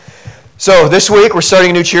So this week we're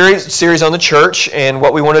starting a new series on the church, and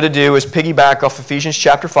what we wanted to do is piggyback off Ephesians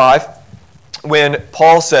chapter 5, when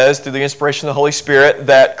Paul says, through the inspiration of the Holy Spirit,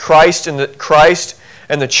 that Christ and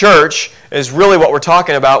the church is really what we're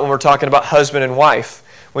talking about when we're talking about husband and wife.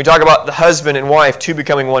 When we talk about the husband and wife, two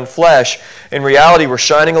becoming one flesh, in reality we're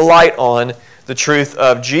shining a light on the truth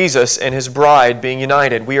of Jesus and His bride being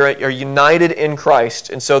united. We are united in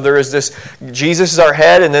Christ. And so there is this, Jesus is our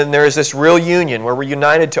head, and then there is this real union where we're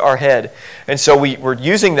united to our head. And so we're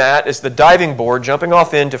using that as the diving board, jumping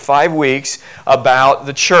off into 5 weeks about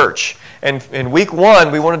the church. And in week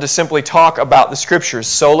 1, we wanted to simply talk about the Scriptures,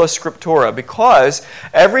 Sola, Scritpura, because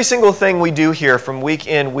every single thing we do here from week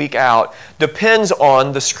in, week out depends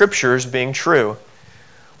on the Scriptures being true.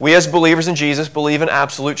 We as believers in Jesus believe in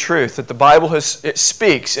absolute truth, that the Bible it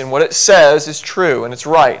speaks and what it says is true and it's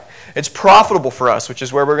right. It's profitable for us, which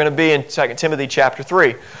is where we're going to be in 2 Timothy chapter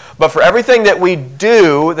 3. But for everything that we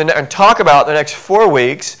do and talk about the next 4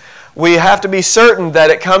 weeks, we have to be certain that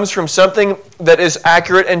it comes from something that is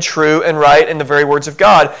accurate and true and right in the very words of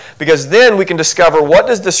God, because then we can discover what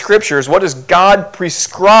does the Scriptures, what does God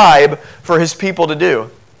prescribe for His people to do.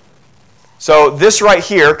 So this right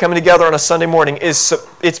here, coming together on a Sunday morning,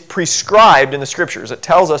 it's prescribed in the Scriptures. It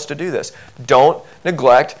tells us to do this. Don't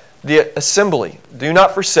neglect the assembly. Do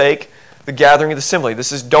not forsake the gathering of the assembly.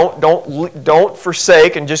 This is don't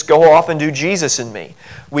forsake and just go off and do Jesus in me.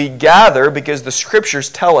 We gather because the Scriptures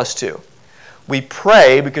tell us to. We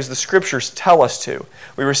pray because the Scriptures tell us to.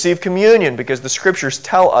 We receive communion because the Scriptures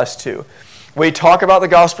tell us to. We talk about the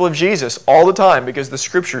gospel of Jesus all the time because the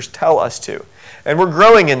Scriptures tell us to. And we're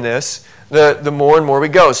growing in this the more and more we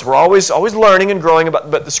go. So we're always learning and growing,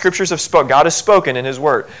 but the Scriptures have spoken. God has spoken in His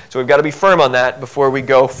Word. So we've got to be firm on that before we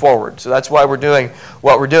go forward. So that's why we're doing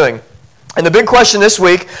what we're doing. And the big question this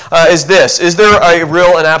week is this: is there a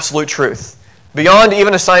real and absolute truth, beyond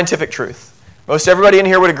even a scientific truth? Most everybody in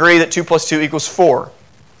here would agree that 2 + 2 = 4.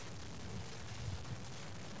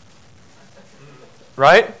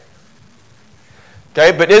 Right?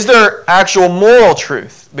 Okay, but is there actual moral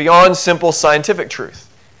truth beyond simple scientific truth?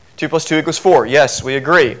 2 + 2 = 4. Yes, we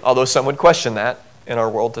agree, although some would question that in our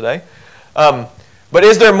world today. But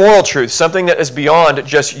is there moral truth, something that is beyond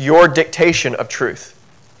just your dictation of truth?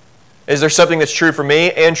 Is there something that's true for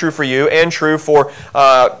me and true for you and true for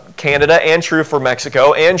Canada and true for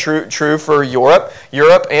Mexico and true for Europe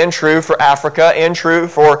and true for Africa and true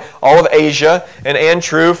for all of Asia and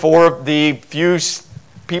true for the few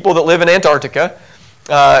people that live in Antarctica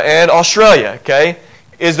and Australia? Okay,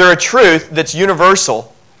 is there a truth that's universal?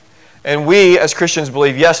 And we as Christians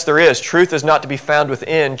believe, yes, there is. Truth is not to be found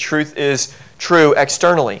within. Truth is true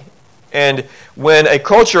externally. And when a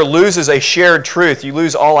culture loses a shared truth, you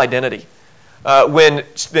lose all identity. When,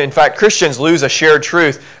 in fact, Christians lose a shared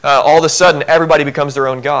truth, all of a sudden everybody becomes their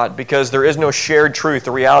own God, because there is no shared truth, the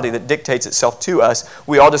reality that dictates itself to us.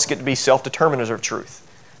 We all just get to be self-determiners of truth.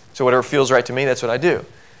 So whatever feels right to me, that's what I do.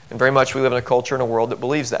 And very much we live in a culture and a world that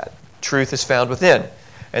believes that. Truth is found within.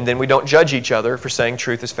 And then we don't judge each other for saying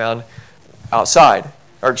truth is found outside.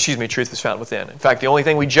 Truth is found within. In fact, the only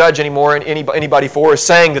thing we judge anymore and anybody for is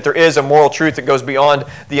saying that there is a moral truth that goes beyond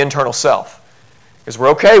the internal self. Because we're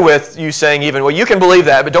okay with you saying even, well, you can believe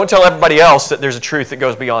that, but don't tell everybody else that there's a truth that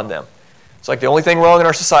goes beyond them. It's like the only thing wrong in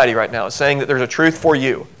our society right now is saying that there's a truth for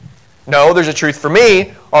you. No, there's a truth for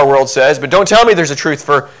me, our world says, but don't tell me there's a truth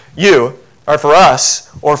for you, or for us,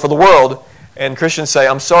 or for the world. And Christians say,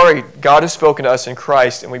 I'm sorry, God has spoken to us in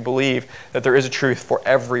Christ, and we believe that there is a truth for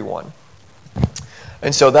everyone.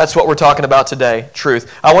 And so that's what we're talking about today,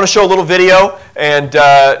 truth. I want to show a little video and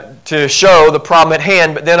to show the problem at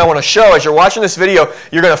hand, but then I want to show, as you're watching this video,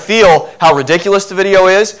 you're going to feel how ridiculous the video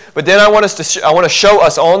is, but then I want to show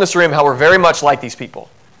us all in this room how we're very much like these people.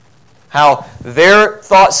 How their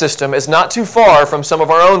thought system is not too far from some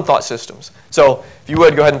of our own thought systems. So if you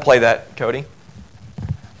would, go ahead and play that, Cody.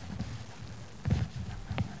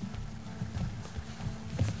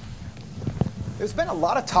 There's been a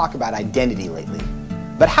lot of talk about identity lately,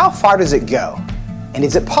 but how far does it go? And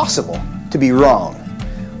is it possible to be wrong?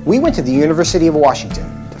 We went to the University of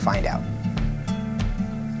Washington to find out.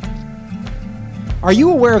 Are you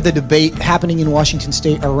aware of the debate happening in Washington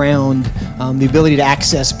State around the ability to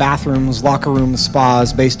access bathrooms, locker rooms,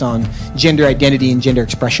 spas based on gender identity and gender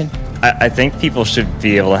expression? I think people should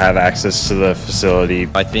be able to have access to the facility.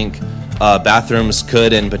 I think bathrooms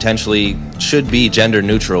could and potentially should be gender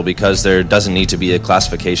neutral because there doesn't need to be a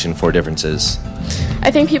classification for differences.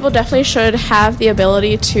 I think people definitely should have the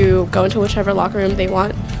ability to go into whichever locker room they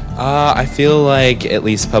want. I feel like at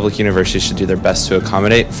least public universities should do their best to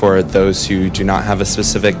accommodate for those who do not have a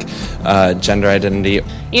specific gender identity.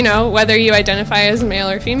 You know, whether you identify as male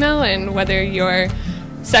or female and whether your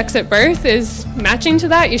sex at birth is matching to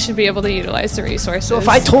that, you should be able to utilize the resources. So if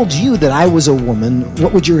I told you that I was a woman,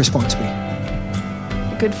 what would your response be?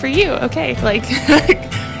 Good for you. Okay. Like,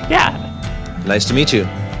 yeah. Nice to meet you.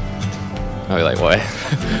 I'd be like, what?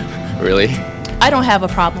 Really? I don't have a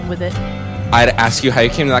problem with it. I'd ask you how you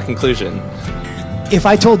came to that conclusion. If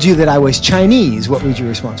I told you that I was Chinese, what would your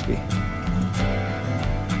response be?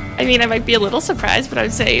 I mean, I might be a little surprised, but I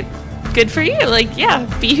would say, good for you. Like, yeah,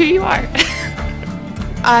 be who you are.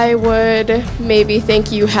 I would maybe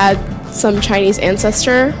think you had some Chinese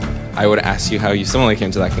ancestor. I would ask you how you similarly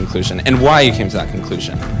came to that conclusion and why you came to that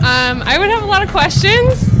conclusion. I would have a lot of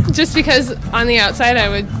questions, just because on the outside I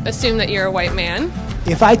would assume that you're a white man.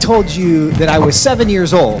 If I told you that I was 7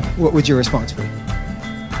 years old, what would your response be?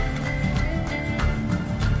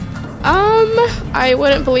 I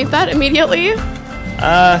wouldn't believe that immediately.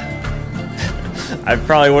 I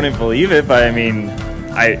probably wouldn't believe it, but I mean,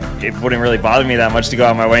 it wouldn't really bother me that much to go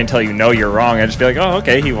out of my way and tell you, no, you're wrong. I'd just be like, oh,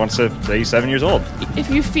 okay, he wants to say he's 7 years old. If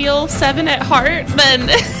you feel 7 at heart, then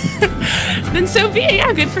then so be it.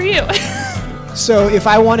 Yeah, good for you. So if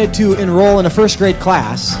I wanted to enroll in a first grade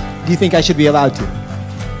class, do you think I should be allowed to?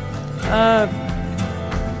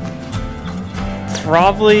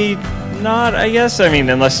 Probably not, I guess. I mean,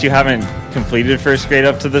 unless you haven't completed first grade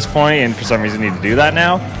up to this point and for some reason need to do that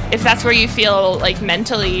now. If that's where you feel like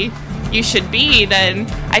mentally you should be, then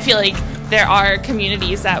I feel like there are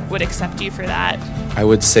communities that would accept you for that. I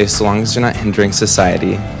would say so long as you're not hindering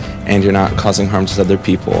society and you're not causing harm to other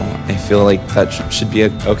people, I feel like that should be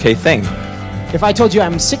an okay thing. If I told you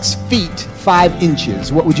I'm 6 feet 5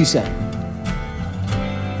 inches, what would you say?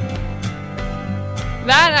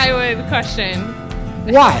 That I would question.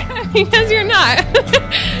 Why? Because you're not.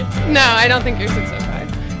 No, I don't think you're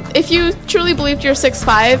 6'5". If you truly believed you're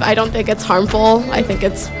 6'5", I don't think it's harmful. I think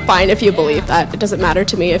it's fine if you believe that. It doesn't matter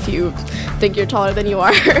to me if you think you're taller than you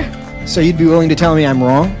are. So you'd be willing to tell me I'm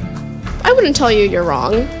wrong? I wouldn't tell you you're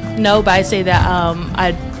wrong. No, but I say that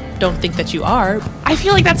I don't think that you are. I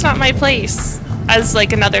feel like that's not my place as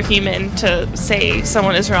like another human to say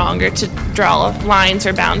someone is wrong or to draw lines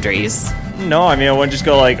or boundaries. No, I mean, I wouldn't just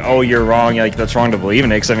go like, oh, you're wrong, like that's wrong to believe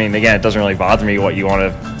in it, because I mean, again, it doesn't really bother me what you want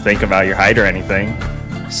to think about your height or anything.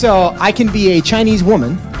 So I can be a Chinese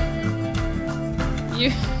woman. You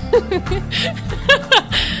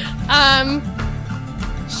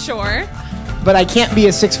sure. But I can't be a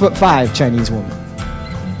 6'5" Chinese woman.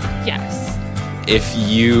 Yes. If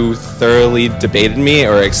you thoroughly debated me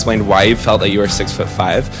or explained why you felt that you were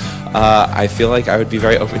 6'5", I feel like I would be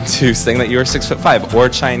very open to saying that you were 6'5", or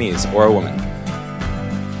Chinese, or a woman.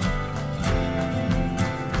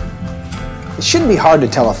 It shouldn't be hard to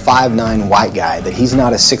tell a 5'9" white guy that he's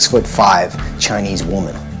not a 6'5" Chinese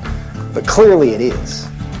woman. But clearly it is.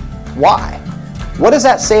 Why? What does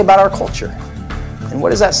that say about our culture? And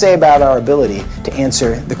what does that say about our ability to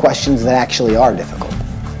answer the questions that actually are difficult?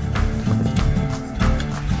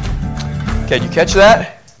 Okay, did you catch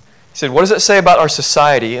that? He said, what does it say about our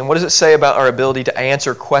society, and what does it say about our ability to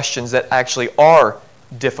answer questions that actually are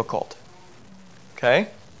difficult? Okay?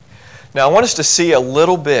 Now, I want us to see a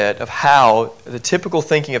little bit of how the typical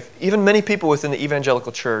thinking of even many people within the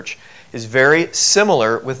evangelical church is very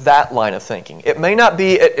similar with that line of thinking. It may not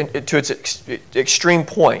be to its extreme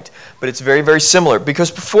point, but it's very, very similar.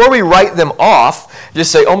 Because before we write them off,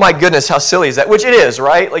 just say, oh my goodness, how silly is that? Which it is,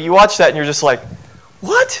 right? Like you watch that and you're just like,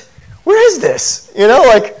 what? Where is this? You know,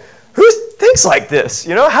 like, who thinks like this?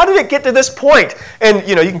 You know, how did it get to this point? And,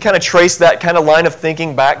 you know, you can kind of trace that kind of line of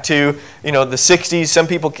thinking back to, you know, the 60s. Some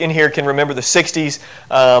people in here can remember the 60s,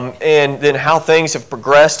 and then how things have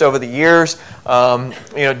progressed over the years. You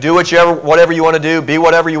know, do whatever you want to do, be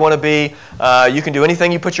whatever you want to be. You can do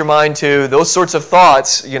anything you put your mind to. Those sorts of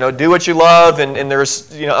thoughts, you know, do what you love, and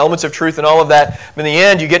there's, you know, elements of truth and all of that. But in the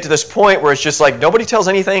end, you get to this point where it's just like nobody tells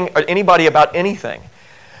anything or anybody about anything.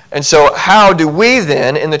 And so how do we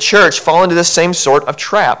then in the church fall into this same sort of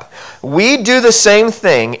trap? We do the same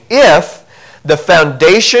thing if the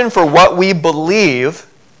foundation for what we believe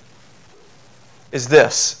is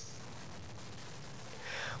this.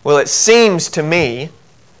 Well, it seems to me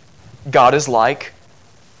God is like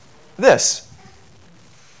this.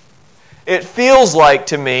 It feels like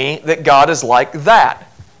to me that God is like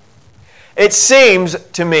that. It seems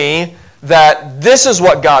to me that this is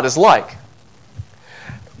what God is like.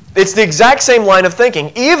 It's the exact same line of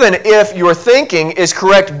thinking. Even if your thinking is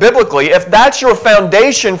correct biblically, if that's your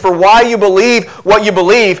foundation for why you believe,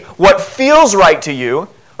 what feels right to you,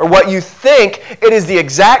 or what you think, it is the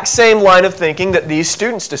exact same line of thinking that these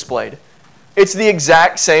students displayed. It's the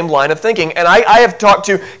exact same line of thinking. And I have talked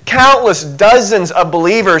to countless dozens of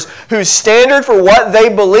believers whose standard for what they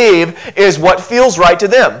believe is what feels right to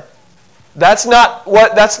them.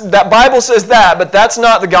 That Bible says that, but that's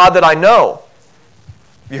not the God that I know.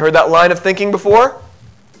 Have you heard that line of thinking before?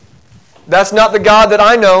 That's not the God that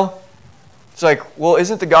I know. It's like, well,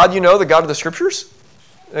 isn't the God you know the God of the Scriptures?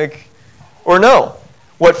 Or no?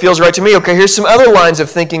 What feels right to me? Okay, here's some other lines of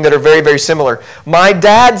thinking that are very, very similar. My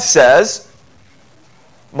dad says,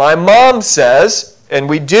 my mom says, and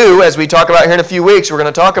we do, as we talk about here in a few weeks, we're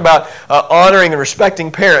going to talk about honoring and respecting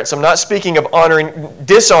parents. I'm not speaking of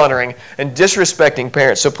dishonoring and disrespecting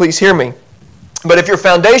parents, so please hear me. But if your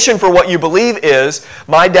foundation for what you believe is,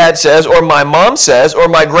 my dad says, or my mom says, or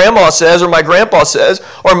my grandma says, or my grandpa says,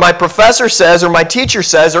 or my professor says, or my teacher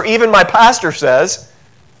says, or even my pastor says,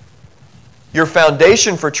 your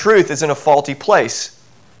foundation for truth is in a faulty place.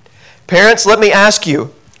 Parents, let me ask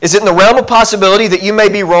you, is it in the realm of possibility that you may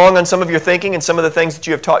be wrong on some of your thinking and some of the things that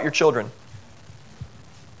you have taught your children?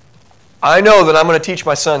 I know that I'm going to teach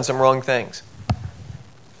my son some wrong things.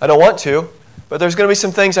 I don't want to, but there's going to be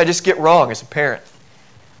some things I just get wrong as a parent.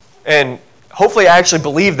 And hopefully I actually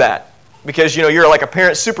believe that, because you're like a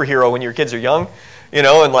parent superhero when your kids are young,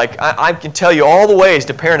 and like I can tell you all the ways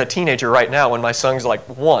to parent a teenager right now when my son's like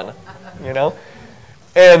 1,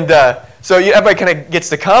 And so everybody kind of gets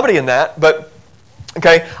the comedy in that, but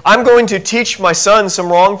okay, I'm going to teach my son some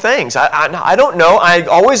wrong things. I don't know. I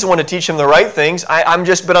always want to teach him the right things.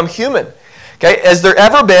 But I'm human. Okay, has there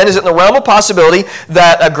ever been, is it in the realm of possibility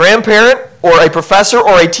that a grandparent or a professor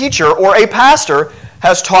or a teacher or a pastor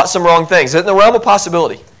has taught some wrong things? Is it in the realm of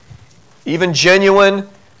possibility? Even genuine,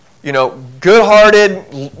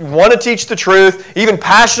 good-hearted, want to teach the truth, even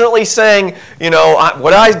passionately saying,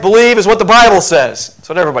 what I believe is what the Bible says. That's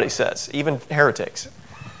what everybody says, even heretics.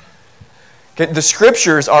 The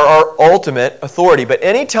Scriptures are our ultimate authority, but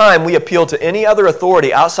any time we appeal to any other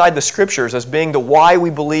authority outside the Scriptures as being the why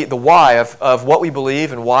we believe, the why of what we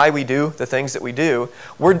believe and why we do the things that we do,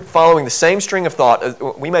 we're following the same string of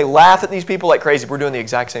thought. We may laugh at these people like crazy, but we're doing the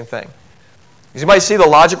exact same thing. Does anybody see the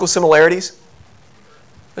logical similarities?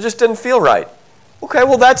 It just didn't feel right. Okay,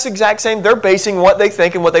 well, that's the exact same. They're basing what they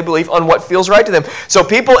think and what they believe on what feels right to them. So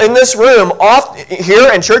people in this room,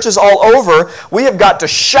 here and churches all over, we have got to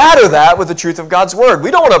shatter that with the truth of God's Word.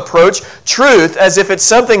 We don't want to approach truth as if it's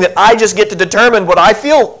something that I just get to determine what I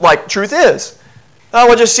feel like truth is.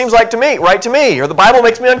 Oh, it just seems right to me. Or the Bible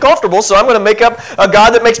makes me uncomfortable, so I'm going to make up a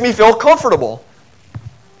God that makes me feel comfortable.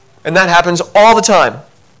 And that happens all the time.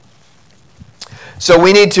 So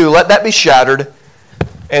we need to let that be shattered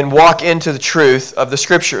and walk into the truth of the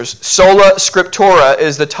Scriptures. Sola Scritpura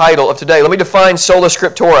is the title of today. Let me define Sola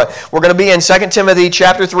Scritpura. We're going to be in 2 Timothy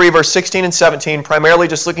chapter 3, verse 16 and 17, primarily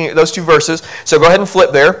just looking at those two verses. So go ahead and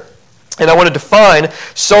flip there. And I want to define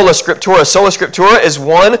Sola Scritpura. Sola Scritpura is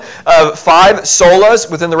one of 5 solas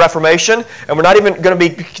within the Reformation, and we're not even going to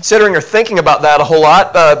be considering or thinking about that a whole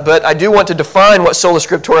lot, but I do want to define what Sola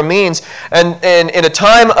Scritpura means. And in a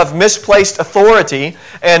time of misplaced authority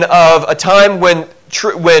and of a time when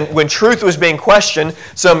truth was being questioned,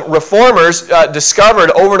 some reformers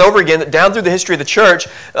discovered over and over again that down through the history of the church,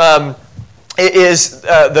 the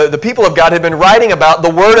people of God had been writing about the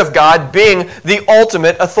Word of God being the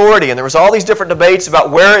ultimate authority. And there was all these different debates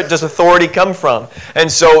about where does authority come from. And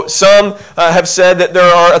so some have said that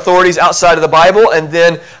there are authorities outside of the Bible, and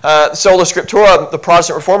then Sola Scritpura, the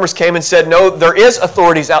Protestant reformers, came and said, no, there is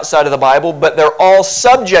authorities outside of the Bible, but they're all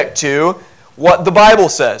subject to what the Bible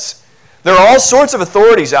says. There are all sorts of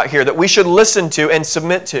authorities out here that we should listen to and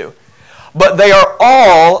submit to. But they are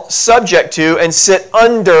all subject to and sit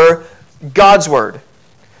under God's Word.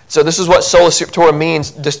 So this is what Sola Scritpura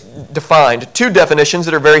means defined. 2 definitions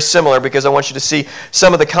that are very similar, because I want you to see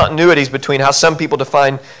some of the continuities between how some people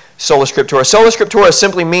define Sola Scritpura. Sola Scritpura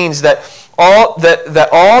simply means that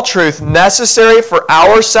all truth necessary for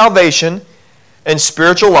our salvation and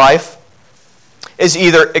spiritual life is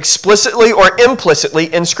either explicitly or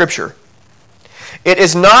implicitly in Scripture. It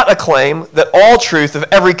is not a claim that all truth of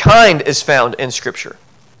every kind is found in Scripture.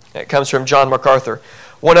 It comes from John MacArthur.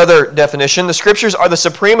 One other definition, the Scriptures are the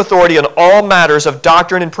supreme authority on all matters of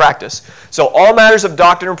doctrine and practice. So all matters of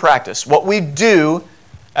doctrine and practice, what we do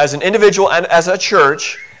as an individual and as a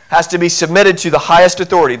church, has to be submitted to the highest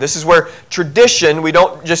authority. This is where tradition, we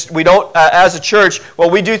don't as a church,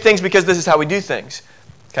 well, we do things because this is how we do things.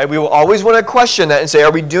 Okay, we will always want to question that and say,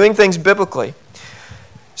 are we doing things biblically?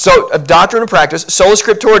 So, doctrine and practice, Sola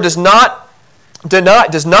Scritpura does not deny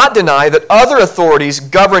that other authorities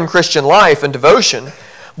govern Christian life and devotion,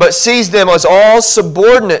 but sees them as all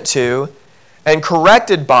subordinate to and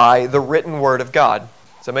corrected by the written word of God.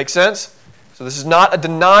 Does that make sense? So this is not a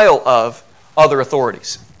denial of other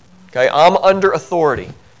authorities. Okay, I'm under authority,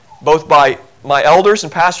 both by my elders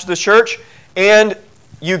and pastors of the church and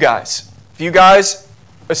you guys. If you guys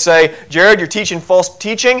say, Jared, you're teaching false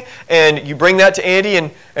teaching, and you bring that to Andy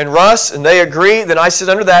and Russ, and they agree, then I sit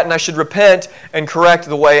under that, and I should repent and correct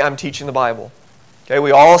the way I'm teaching the Bible. Okay,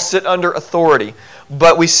 we all sit under authority,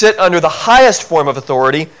 but we sit under the highest form of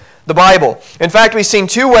authority, the Bible. In fact, we've seen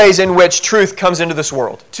two ways in which truth comes into this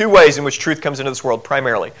world. Two ways in which truth comes into this world,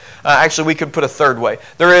 primarily. Actually, we could put a third way.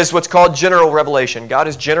 There is what's called general revelation. God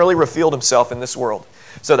has generally revealed himself in this world.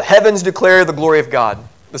 So the heavens declare the glory of God,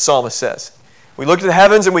 the psalmist says. We look at the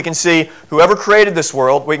heavens and we can see whoever created this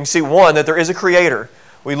world. We can see, one, that there is a creator.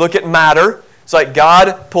 We look at matter. It's like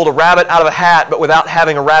God pulled a rabbit out of a hat, but without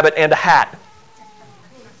having a rabbit and a hat.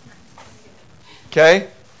 Okay?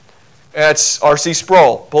 That's R.C.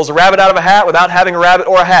 Sproul. Pulls a rabbit out of a hat without having a rabbit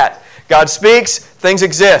or a hat. God speaks, things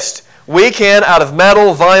exist. We can, out of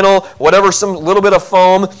metal, vinyl, whatever, some little bit of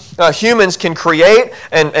foam, humans can create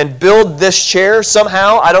and build this chair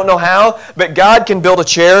somehow. I don't know how, but God can build a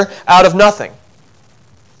chair out of nothing.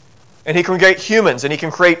 And he can create humans, and he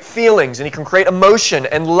can create feelings, and he can create emotion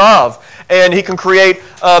and love, and he can create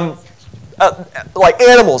like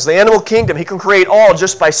animals, the animal kingdom. He can create all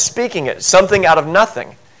just by speaking it, something out of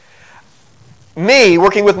nothing. Me,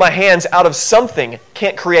 working with my hands out of something,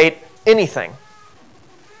 can't create anything.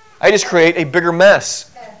 I just create a bigger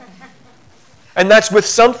mess. And that's with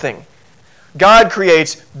something. God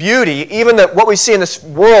creates beauty, even that what we see in this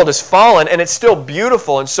world is fallen, and it's still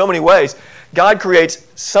beautiful in so many ways. God creates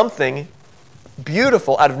something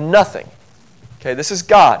beautiful out of nothing. Okay, this is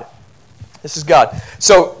God. This is God.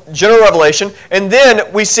 So, general revelation. And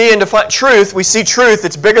then we see and define truth. We see truth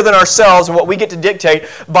that's bigger than ourselves and what we get to dictate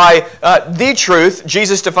by the truth.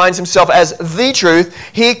 Jesus defines himself as the truth.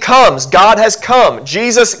 He comes. God has come.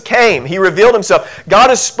 Jesus came. He revealed himself. God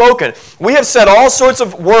has spoken. We have said all sorts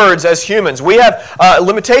of words as humans. We have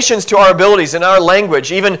limitations to our abilities in our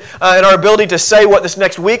language, even in our ability to say what this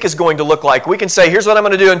next week is going to look like. We can say, here's what I'm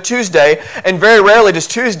going to do on Tuesday, and very rarely does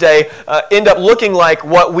Tuesday end up looking like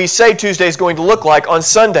what we say Tuesday is going to look like on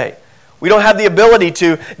Sunday. We don't have the ability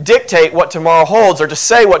to dictate what tomorrow holds or to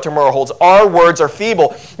say what tomorrow holds. Our words are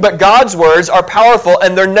feeble, but God's words are powerful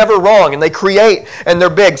and they're never wrong and they create and they're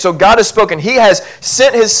big. So God has spoken. He has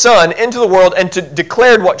sent his Son into the world and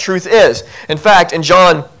declared what truth is. In fact, in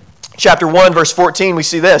John chapter 1, verse 14, we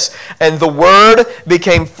see this. And the Word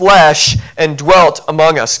became flesh and dwelt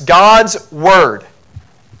among us. God's Word,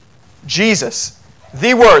 Jesus,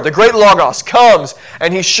 the Word, the great Logos, comes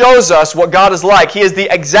and He shows us what God is like. He is the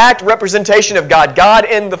exact representation of God, God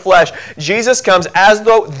in the flesh. Jesus comes as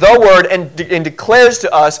the Word and declares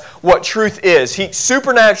to us what truth is. He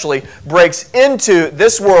supernaturally breaks into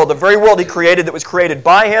this world, the very world He created that was created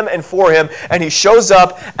by Him and for Him, and He shows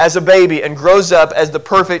up as a baby and grows up as the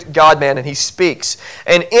perfect God-man, and He speaks.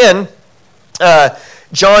 And in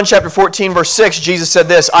John chapter 14, verse 6, Jesus said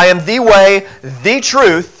this, I am the way, the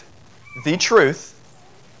truth,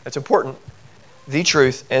 that's important, the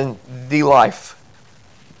truth and the life.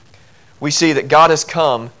 We see that God has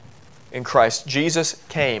come in Christ. Jesus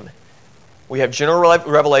came. We have general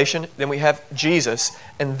revelation, then we have Jesus,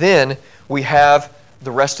 and then we have the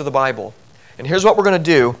rest of the Bible. And here's what we're going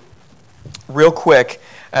to do real quick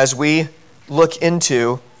as we look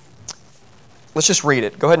into, let's just read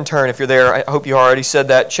it. Go ahead and turn if you're there. I hope you already said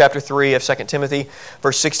that. Chapter 3 of 2 Timothy,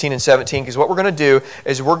 verse 16 and 17. Because what we're going to do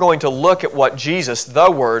is we're going to look at what Jesus, the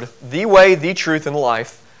Word, the way, the truth, and the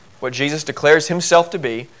life, what Jesus declares Himself to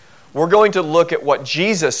be. We're going to look at what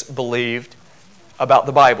Jesus believed about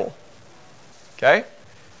the Bible. Okay?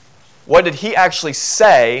 What did He actually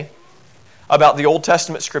say about the Old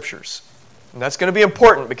Testament Scriptures? And that's going to be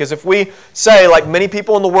important because if we say, like many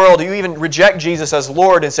people in the world, you even reject Jesus as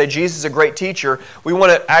Lord and say Jesus is a great teacher, we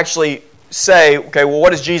want to actually say, okay, well, what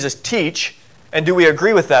does Jesus teach? And do we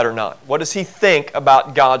agree with that or not? What does He think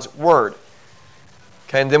about God's Word?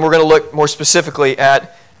 Okay, and then we're going to look more specifically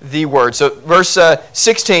at the Word. So verse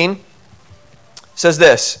 16 says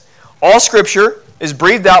this, all Scripture is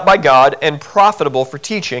breathed out by God and profitable for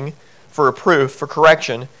teaching, for reproof, for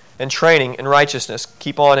correction, and training in righteousness.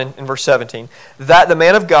 Keep on in verse 17. That the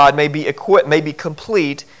man of God may be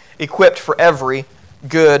complete, equipped for every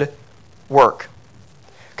good work.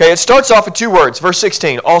 Okay, it starts off with two words. Verse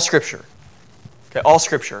 16, all Scripture. Okay, all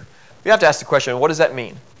Scripture. We have to ask the question, what does that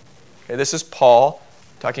mean? Okay, this is Paul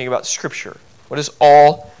talking about Scripture. What does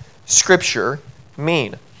all Scripture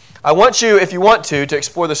mean? I want you, if you want to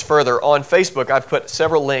explore this further. On Facebook, I've put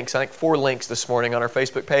several links, I think 4 links this morning on our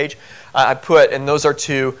Facebook page. And those are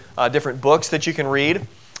to different books that you can read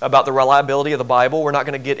about the reliability of the Bible. We're not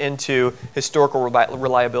going to get into historical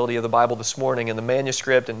reliability of the Bible this morning and the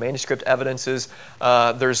manuscript and manuscript evidences.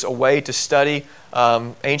 There's a way to study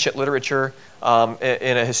ancient literature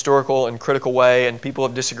in a historical and critical way, and people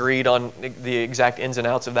have disagreed on the exact ins and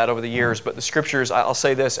outs of that over the years. But the Scriptures, I'll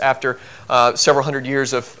say this, after several hundred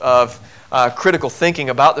years of critical thinking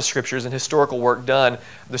about the Scriptures and historical work done,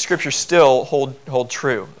 the Scriptures still hold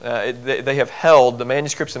true. They have held, the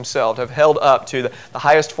manuscripts themselves have held up to the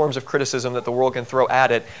highest forms of criticism that the world can throw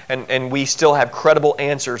at it, and we still have credible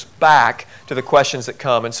answers back to the questions that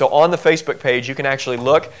come. And so on the Facebook page, you can actually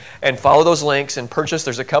look and follow those links and purchase.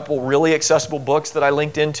 There's a couple really accessible books that I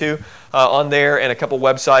linked into on there, and a couple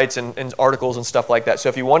websites and articles and stuff like that. So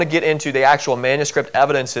if you want to get into the actual manuscript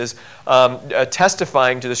evidences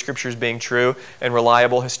testifying to the Scriptures being true and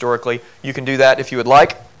reliable historically, you can do that if you would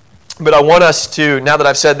like. But I want us to, now that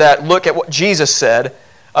I've said that, look at what Jesus said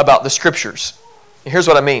about the Scriptures. Here's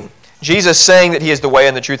what I mean. Jesus saying that He is the way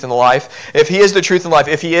and the truth and the life. If He is the truth and life,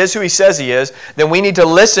 if He is who He says He is, then we need to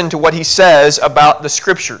listen to what He says about the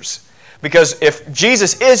Scriptures. Because if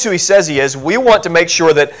Jesus is who He says He is, we want to make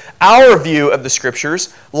sure that our view of the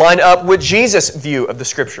Scriptures line up with Jesus' view of the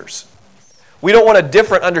Scriptures. We don't want a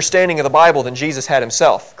different understanding of the Bible than Jesus had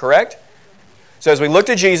Himself, correct? So as we look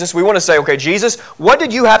to Jesus, we want to say, okay, Jesus, what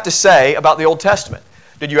did you have to say about the Old Testament?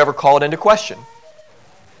 Did you ever call it into question?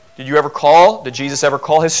 Did Jesus ever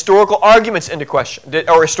call historical arguments into question?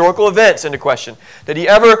 Or historical events into question? Did He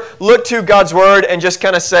ever look to God's Word and just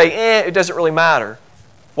kind of say, it doesn't really matter?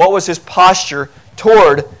 What was His posture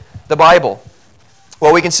toward the Bible?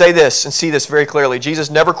 Well, we can say this and see this very clearly. Jesus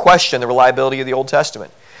never questioned the reliability of the Old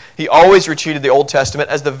Testament. He always treated the Old Testament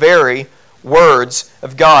as the very words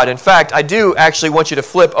of God. In fact, I do actually want you to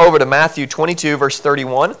flip over to Matthew 22, verse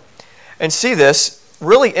 31, and see this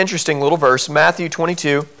really interesting little verse, Matthew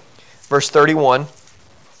 22, verse 31.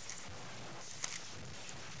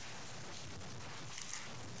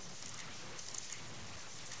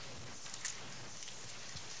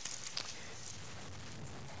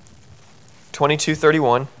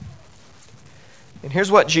 And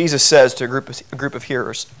here's what Jesus says to a group of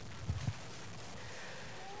hearers.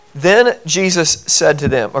 Then Jesus said to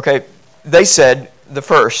them, they said, the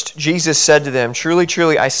first, Jesus said to them, truly,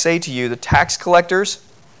 truly, I say to you, the tax collectors,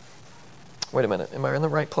 wait a minute, am I in the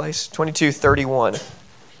right place? 22:31.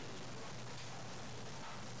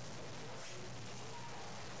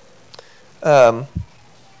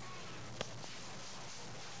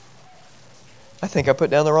 I think I put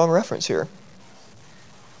down the wrong reference here.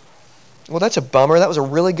 Well, that's a bummer. That was a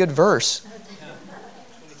really good verse. 22:31?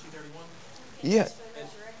 Yeah.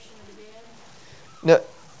 No.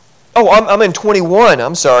 Oh, I'm in 21.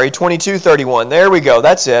 I'm sorry. 22:31. There we go.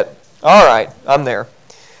 That's it. All right. I'm there.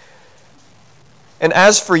 And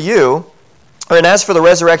as for the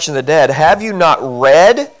resurrection of the dead, have you not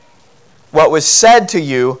read what was said to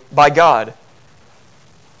you by God?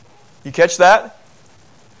 You catch that?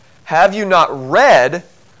 Have you not read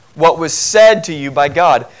what was said to you by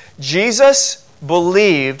God? Jesus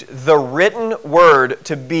believed the written word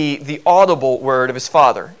to be the audible word of His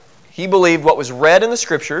Father. He believed what was read in the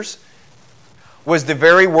Scriptures was the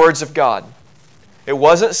very words of God. It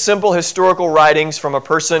wasn't simple historical writings from a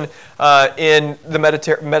person in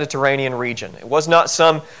the Mediterranean region. It was not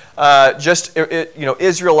some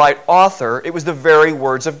Israelite author. It was the very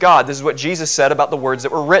words of God. This is what Jesus said about the words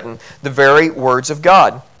that were written, the very words of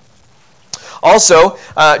God. Also,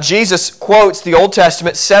 Jesus quotes the Old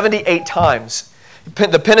Testament 78 times.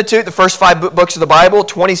 The Pentateuch, the first 5 books of the Bible,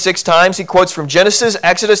 26 times. He quotes from Genesis,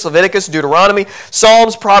 Exodus, Leviticus, Deuteronomy,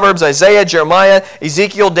 Psalms, Proverbs, Isaiah, Jeremiah,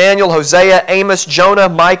 Ezekiel, Daniel, Hosea, Amos, Jonah,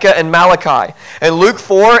 Micah, and Malachi. And Luke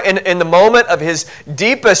 4, in the moment of His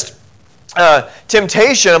deepest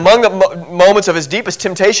temptation, among the moments of His deepest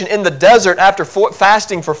temptation in the desert after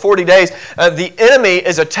fasting for 40 days, the enemy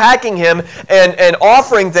is attacking Him and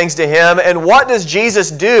offering things to Him. And what does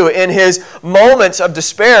Jesus do in His moments of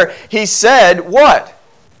despair? He said, what?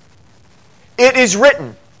 It is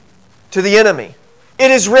written to the enemy.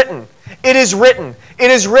 It is written. It is written. It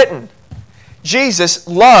is written. Jesus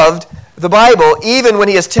loved the Bible even when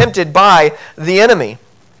He is tempted by the enemy.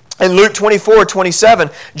 In Luke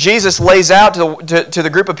 24:27, Jesus lays out to the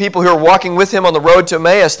group of people who are walking with Him on the road to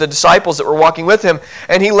Emmaus, the disciples that were walking with Him,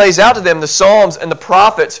 and He lays out to them the Psalms and the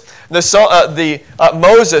prophets,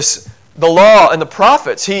 Moses, the law, and the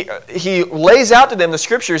prophets. He lays out to them the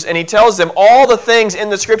Scriptures, and He tells them all the things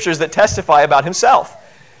in the Scriptures that testify about Himself.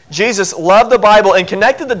 Jesus loved the Bible and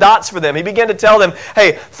connected the dots for them. He began to tell them,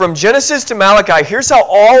 hey, from Genesis to Malachi, here's how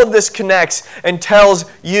all of this connects and tells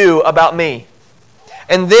you about me.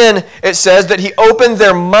 And then it says that he opened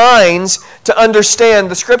their minds to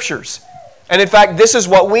understand the Scriptures. And in fact, this is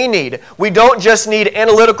what we need. We don't just need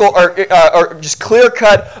analytical or just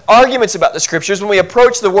clear-cut arguments about the Scriptures. When we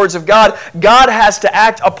approach the words of God, God has to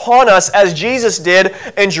act upon us as Jesus did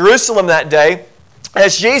in Jerusalem that day.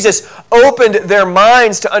 As Jesus opened their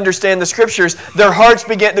minds to understand the Scriptures, their hearts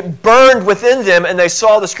burned within them, and they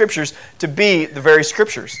saw the Scriptures to be the very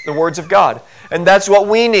Scriptures, the words of God. And that's what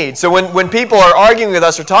we need. So when people are arguing with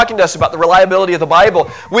us or talking to us about the reliability of the Bible,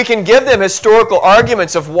 we can give them historical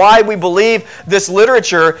arguments of why we believe this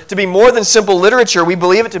literature to be more than simple literature. We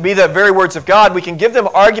believe it to be the very words of God. We can give them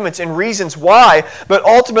arguments and reasons why, but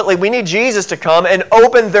ultimately we need Jesus to come and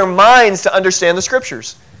open their minds to understand the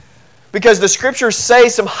Scriptures. Because the Scriptures say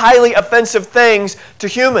some highly offensive things to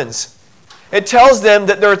humans. It tells them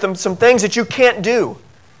that there are some things that you can't do.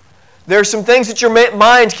 There are some things that your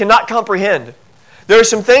mind cannot comprehend. There are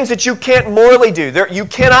some things that you can't morally do. You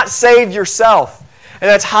cannot save yourself. And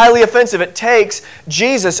that's highly offensive. It takes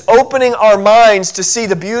Jesus opening our minds to see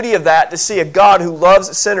the beauty of that, to see a God who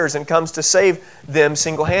loves sinners and comes to save them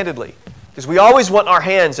single-handedly. Because we always want our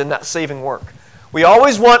hands in that saving work. We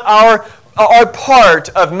always want our part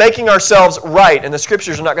of making ourselves right. And the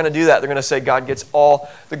Scriptures are not going to do that. They're going to say God gets all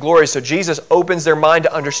the glory. So Jesus opens their mind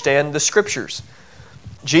to understand the Scriptures.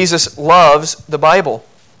 Jesus loves the Bible.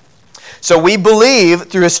 So we believe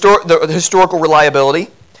through the historical reliability,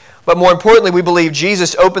 but more importantly, we believe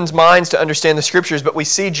Jesus opens minds to understand the Scriptures, but we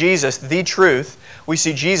see Jesus, the truth, we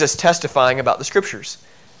see Jesus testifying about the Scriptures.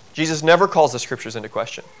 Jesus never calls the Scriptures into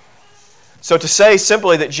question. So to say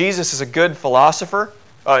simply that Jesus is a good philosopher,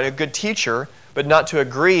 a good teacher, but not to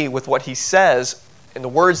agree with what he says and the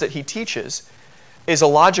words that he teaches is a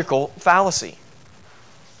logical fallacy.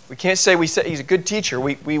 We can't say he's a good teacher.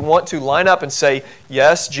 We want to line up and say,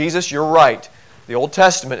 yes, Jesus, you're right. The Old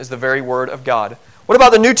Testament is the very Word of God. What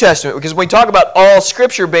about the New Testament? Because when we talk about all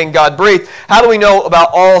Scripture being God-breathed, how do we know about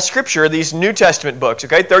all Scripture, these New Testament books?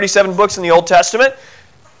 Okay, 37 books in the Old Testament.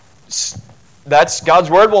 That's God's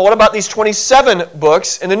Word. Well, what about these 27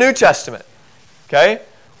 books in the New Testament? Okay,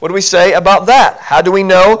 what do we say about that? How do we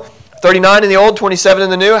know 39 in the Old, 27 in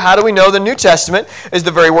the New? How do we know the New Testament is the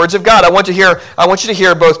very words of God? I want you to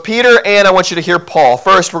hear both Peter and I want you to hear Paul.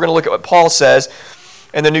 First, we're going to look at what Paul says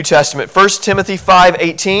in the New Testament. 1 Timothy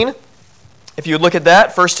 5:18. If you look at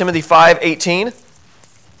that, 1 Timothy 5:18.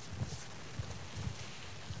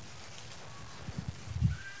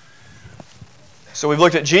 So we've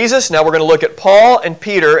looked at Jesus. Now we're going to look at Paul and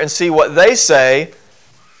Peter and see what they say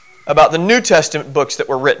about the New Testament books that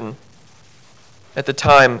were written at the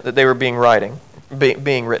time that they were being written.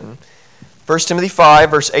 1 Timothy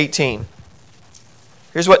 5, verse 18.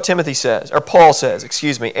 Here's what Paul says,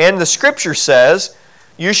 And the Scripture says,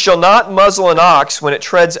 you shall not muzzle an ox when it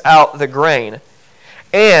treads out the grain,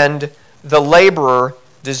 and the laborer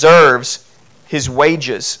deserves his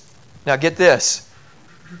wages. Now get this.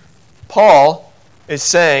 Paul is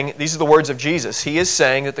saying, these are the words of Jesus. He is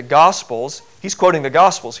saying that the Gospels, he's quoting the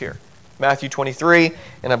Gospels here. Matthew 23,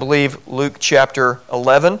 and I believe Luke chapter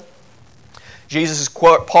 11. Paul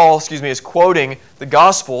is quoting the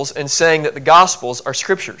Gospels and saying that the Gospels are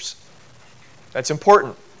Scriptures. That's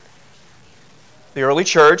important. The early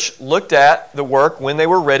church looked at the work when they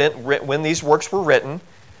were written, when these works were written,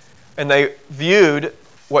 and they viewed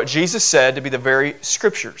what Jesus said to be the very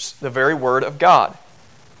Scriptures, the very Word of God.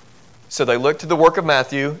 So they looked to the work of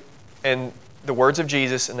Matthew and the words of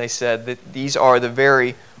Jesus, and they said that these are the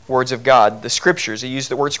very words of God, the Scriptures. He used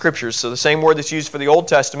the word Scriptures. So the same word that's used for the Old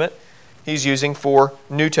Testament, he's using for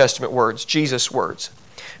New Testament words, Jesus' words.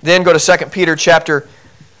 Then go to 2 Peter chapter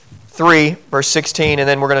 3, verse 16, and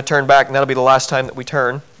then we're going to turn back, and that'll be the last time that we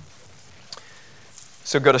turn.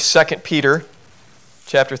 So go to 2 Peter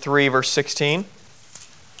chapter 3, verse 16.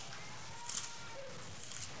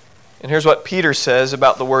 And here's what Peter says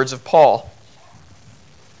about the words of Paul.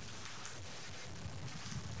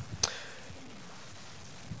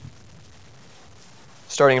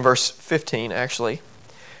 Starting in verse 15, actually.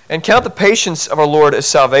 And count the patience of our Lord as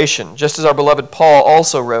salvation, just as our beloved Paul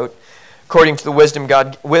also wrote, according to the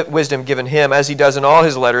wisdom given him, as he does in all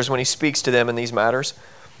his letters when he speaks to them in these matters.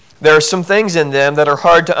 There are some things in them that are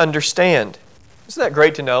hard to understand. Isn't that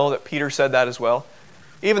great to know that Peter said that as well?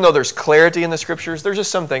 Even though there's clarity in the Scriptures, there's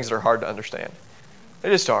just some things that are hard to understand. They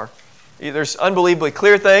just are. There's unbelievably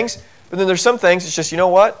clear things, but then there's some things, it's just, you know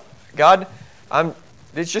what? God,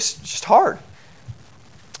 it's just hard.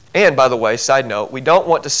 And, by the way, side note, we don't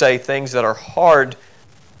want to say things that are hard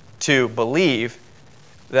to believe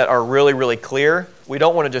that are really, really clear, we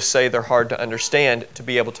don't want to just say they're hard to understand to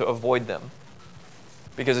be able to avoid them.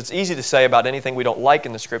 Because it's easy to say about anything we don't like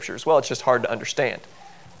in the Scriptures, well, it's just hard to understand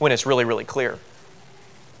when it's really, really clear.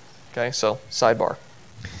 Okay, so sidebar.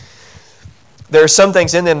 There are some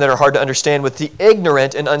things in them that are hard to understand with the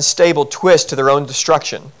ignorant and unstable twist to their own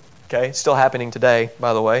destruction. Okay, it's still happening today,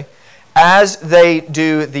 by the way, as they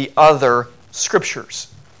do the other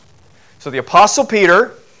Scriptures. So the Apostle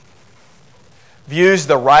Peter views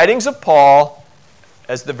the writings of Paul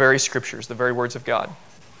as the very Scriptures, the very words of God.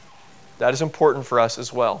 That is important for us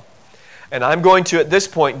as well. And I'm going to, at this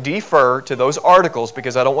point, defer to those articles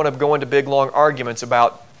because I don't want to go into big, long arguments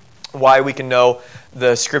about why we can know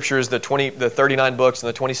the Scriptures, the 39 books and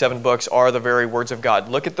the 27 books are the very words of God.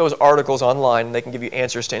 Look at those articles online, and they can give you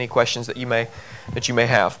answers to any questions that you may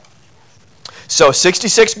have. So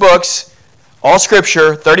 66 books, all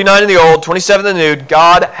Scripture, 39 in the Old, 27 in the New,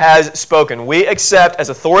 God has spoken. We accept as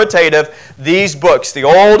authoritative these books, the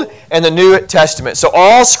Old and the New Testament. So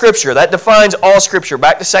all Scripture, that defines all Scripture.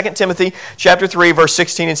 Back to 2 Timothy chapter 3, verse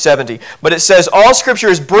 16 and 17. But it says all Scripture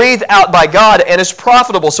is breathed out by God and is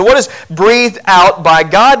profitable. So what does breathed out by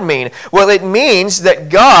God mean? Well, it means that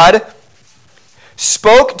God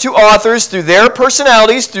spoke to authors through their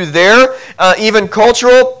personalities, through their even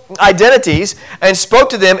cultural identities, and spoke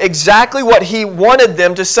to them exactly what He wanted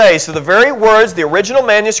them to say. So the very words, the original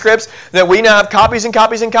manuscripts that we now have copies and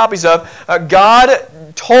copies and copies of, God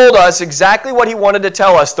told us exactly what He wanted to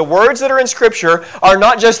tell us. The words that are in Scripture are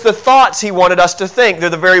not just the thoughts He wanted us to think,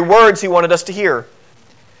 they're the very words He wanted us to hear.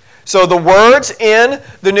 So the words in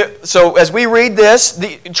the new, so as we read this,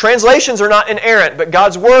 the translations are not inerrant, but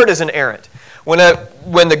God's Word is inerrant.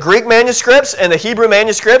 When the Greek manuscripts and the Hebrew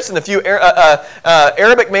manuscripts and the few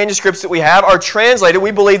Arabic manuscripts that we have are translated,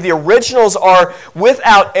 we believe the originals are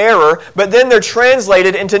without error, but then they're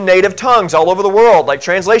translated into native tongues all over the world, like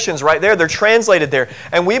translations right there. They're translated there.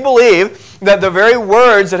 And we believe that the very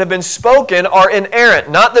words that have been spoken are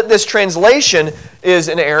inerrant. Not that this translation is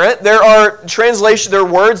inerrant. There are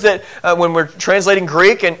words that when we're translating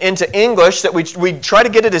Greek and into English that we try to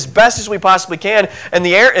get it as best as we possibly can, and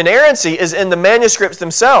the inerrancy is in the manuscripts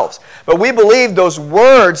themselves. But we believe those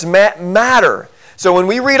words matter. So when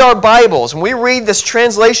we read our Bibles, when we read this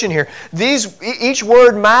translation here, each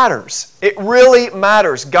word matters. It really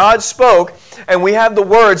matters. God spoke, and we have the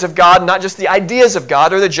words of God, not just the ideas of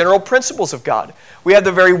God or the general principles of God. We have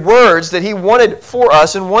the very words that He wanted for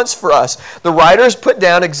us and wants for us. The writers put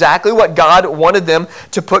down exactly what God wanted them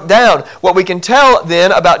to put down. What we can tell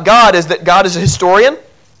then about God is that God is a historian.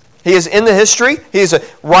 He is in the history. He is a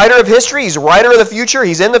writer of history. He's a writer of the future.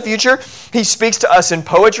 He's in the future. He speaks to us in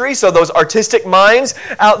poetry. So those artistic minds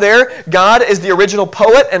out there, God is the original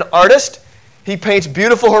poet and artist. He paints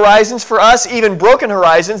beautiful horizons for us, even broken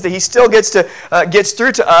horizons that He still gets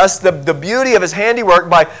through to us the beauty of His handiwork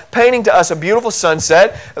by painting to us a beautiful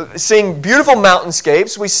sunset, seeing beautiful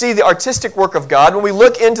mountainscapes. We see the artistic work of God. When we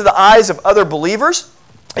look into the eyes of other believers,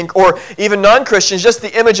 or even non-Christians, just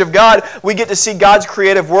the image of God, we get to see God's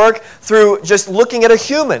creative work through just looking at a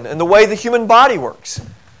human and the way the human body works,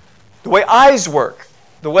 the way eyes work,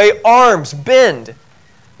 the way arms bend,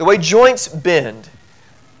 the way joints bend.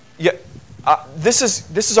 This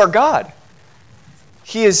is our God.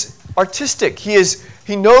 He is artistic.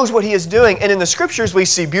 He knows what He is doing. And in the Scriptures, we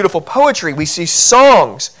see beautiful poetry. We see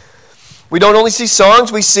songs. We don't only see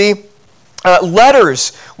songs, we see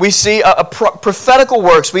letters, we see prophetical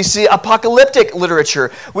works, we see apocalyptic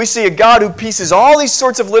literature, we see a God who pieces all these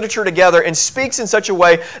sorts of literature together and speaks in such a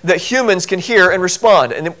way that humans can hear and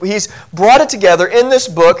respond. And He's brought it together in this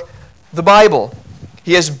book, the Bible.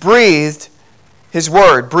 He has breathed His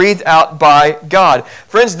Word, breathed out by God.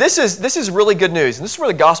 Friends, this is really good news, and this is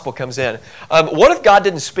where the gospel comes in. What if God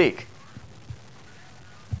didn't speak?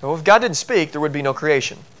 Well, if God didn't speak, there would be no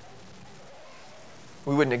creation.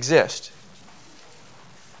 We wouldn't exist.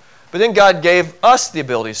 But then God gave us the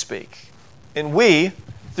ability to speak. And we,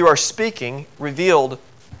 through our speaking, revealed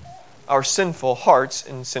our sinful hearts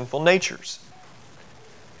and sinful natures.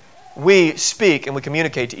 We speak and we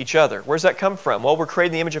communicate to each other. Where does that come from? Well, we're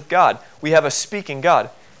created in the image of God. We have a speaking God.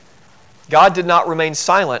 God did not remain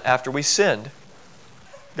silent after we sinned.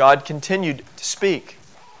 God continued to speak.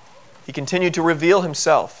 He continued to reveal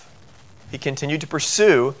Himself. He continued to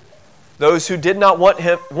pursue those who did not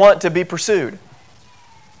want to be pursued.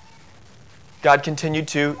 God continued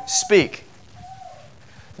to speak.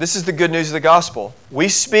 This is the good news of the gospel. We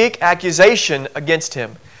speak accusation against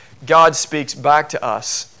Him. God speaks back to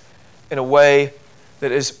us in a way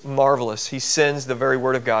that is marvelous. He sends the very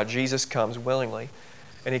Word of God. Jesus comes willingly,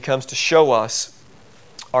 and He comes to show us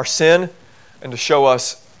our sin and to show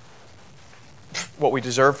us what we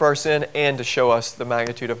deserve for our sin and to show us the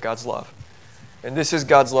magnitude of God's love. And this is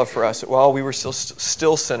God's love for us. While we were still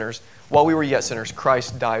sinners, while we were yet sinners,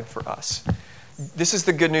 Christ died for us. This is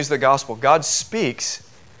the good news of the gospel. God speaks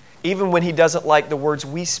even when He doesn't like the words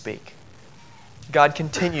we speak. God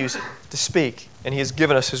continues to speak, and He has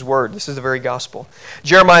given us His word. This is the very gospel.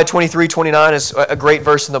 Jeremiah 23:29 is a great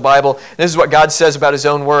verse in the Bible. This is what God says about His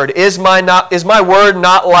own word. Is my word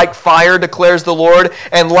not like fire, declares the Lord,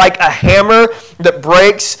 and like a hammer that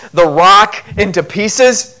breaks the rock into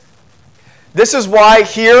pieces? This is why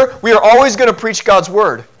here we are always going to preach God's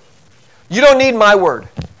word. You don't need my word.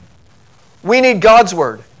 We need God's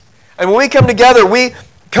word. And when we come together, we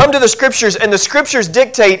come to the Scriptures, and the Scriptures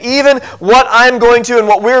dictate even what I'm going to and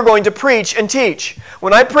what we're going to preach and teach.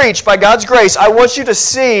 When I preach, by God's grace, I want you to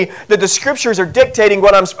see that the Scriptures are dictating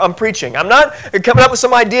what I'm preaching. I'm not coming up with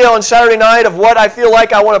some idea on Saturday night of what I feel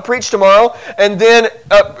like I want to preach tomorrow, and then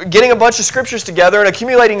getting a bunch of Scriptures together and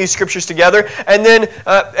accumulating these Scriptures together, and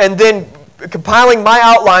then compiling my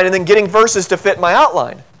outline and then getting verses to fit my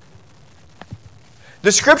outline.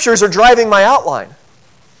 The Scriptures are driving my outline.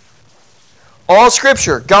 All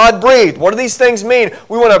Scripture, God-breathed. What do these things mean?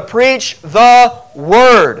 We want to preach the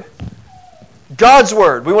Word. God's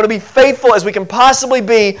Word. We want to be faithful as we can possibly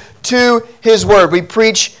be to His Word. We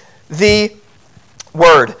preach the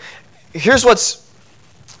Word. Here's what's...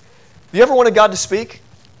 Have you ever wanted God to speak?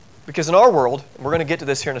 Because in our world, and we're going to get to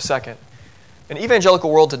this here in a second, in the evangelical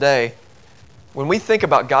world today, when we think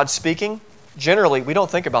about God speaking, generally we don't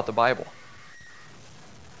think about the Bible.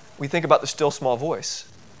 We think about the still small voice.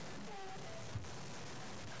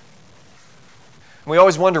 We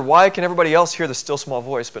always wonder, why can everybody else hear the still small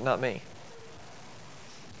voice but not me?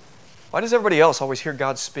 Why does everybody else always hear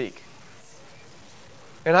God speak?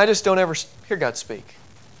 And I just don't ever hear God speak.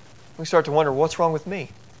 We start to wonder, what's wrong with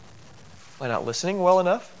me? Am I not listening well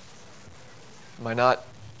enough? Am I not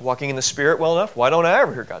walking in the Spirit well enough? Why don't I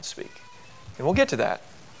ever hear God speak? And we'll get to that.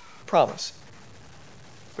 Promise.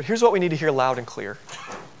 But here's what we need to hear loud and clear.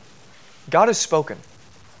 God has spoken.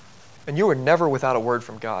 And you are never without a word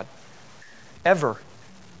from God. Ever.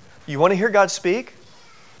 You want to hear God speak?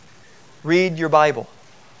 Read your Bible.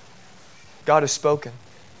 God has spoken.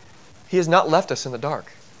 He has not left us in the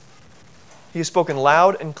dark. He has spoken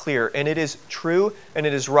loud and clear, and it is true and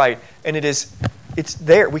it is right, and it's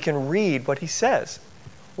there. We can read what He says.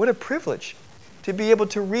 What a privilege to be able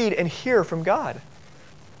to read and hear from God.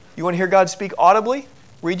 You want to hear God speak audibly?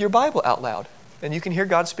 Read your Bible out loud, and you can hear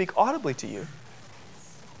God speak audibly to you.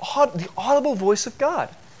 The audible voice of God.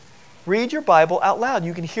 Read your Bible out loud.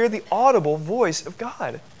 You can hear the audible voice of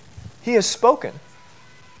God. He has spoken.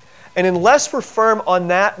 And unless we're firm on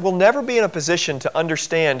that, we'll never be in a position to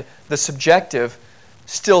understand the subjective,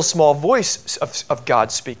 still small voice of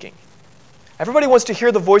God speaking. Everybody wants to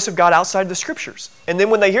hear the voice of God outside the Scriptures. And then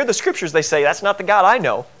when they hear the Scriptures, they say, that's not the God I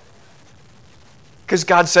know. Because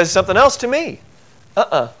God says something else to me.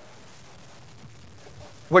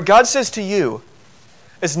 What God says to you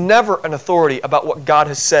is never an authority about what God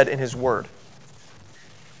has said in His Word.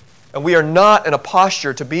 And we are not in a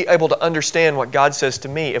posture to be able to understand what God says to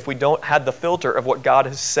me if we don't have the filter of what God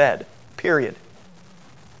has said, period.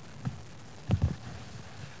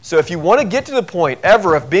 So if you want to get to the point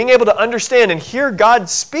ever of being able to understand and hear God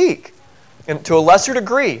speak, and to a lesser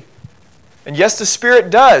degree, and yes, the Spirit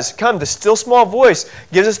does come, the still small voice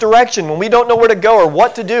gives us direction when we don't know where to go or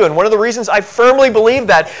what to do. And one of the reasons I firmly believe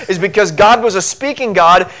that is because God was a speaking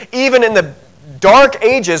God even in the dark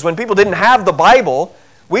ages when people didn't have the Bible.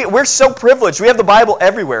 We're so privileged. We have the Bible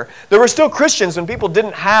everywhere. There were still Christians when people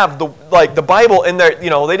didn't have the Bible in their,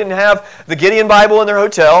 they didn't have the Gideon Bible in their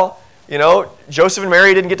hotel. Joseph and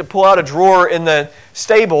Mary didn't get to pull out a drawer in the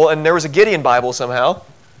stable and there was a Gideon Bible somehow.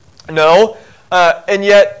 No. And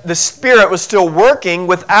yet the Spirit was still working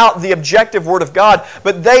without the objective Word of God.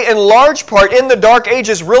 But they, in large part, in the dark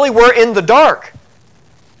ages, really were in the dark.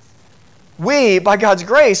 We, by God's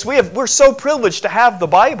grace, we're so privileged to have the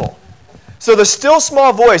Bible. So the still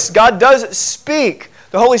small voice, God does speak.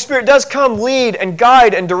 The Holy Spirit does come lead and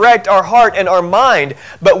guide and direct our heart and our mind.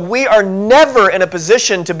 But we are never in a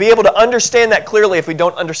position to be able to understand that clearly if we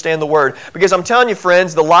don't understand the Word. Because I'm telling you,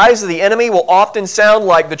 friends, the lies of the enemy will often sound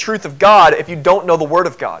like the truth of God if you don't know the Word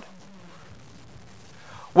of God.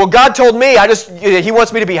 Well, God told me, He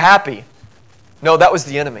wants me to be happy. No, that was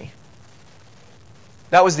the enemy.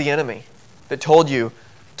 That was the enemy that told you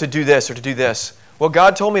to do this or to do this. Well,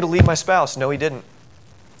 God told me to leave my spouse. No, He didn't.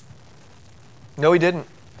 No, He didn't.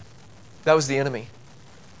 That was the enemy.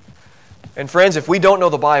 And friends, if we don't know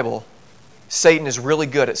the Bible, Satan is really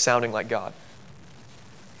good at sounding like God.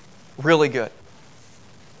 Really good.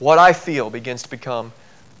 What I feel begins to become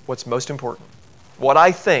what's most important. What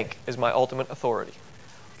I think is my ultimate authority.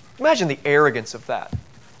 Imagine the arrogance of that.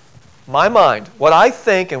 My mind, what I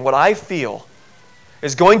think and what I feel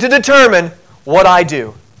is going to determine what I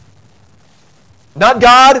do. Not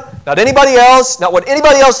God, not anybody else, not what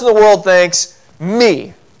anybody else in the world thinks,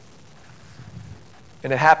 me.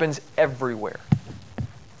 And it happens everywhere.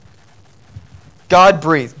 God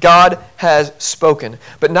breathed. God has spoken.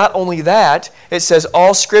 But not only that, it says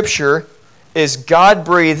all Scripture is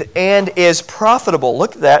God-breathed and is profitable.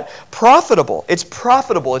 Look at that. Profitable. It's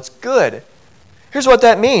profitable. It's good. Here's what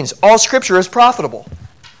that means. All Scripture is profitable.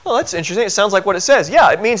 Well, that's interesting. It sounds like what it says.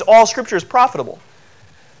 Yeah, it means all Scripture is profitable.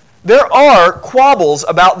 There are quabbles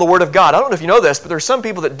about the Word of God. I don't know if you know this, but there are some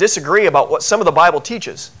people that disagree about what some of the Bible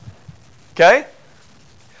teaches. Okay?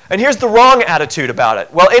 And here's the wrong attitude about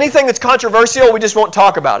it. Well, anything that's controversial, we just won't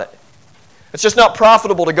talk about it. It's just not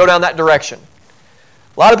profitable to go down that direction.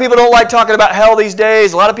 A lot of people don't like talking about hell these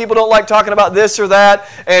days. A lot of people don't like talking about this or that.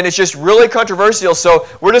 And it's just really controversial. So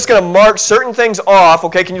we're just going to mark certain things off.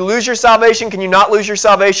 Okay, can you lose your salvation? Can you not lose your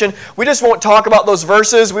salvation? We just won't talk about those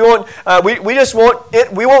verses. We won't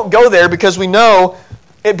go there because we know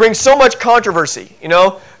it brings so much controversy. You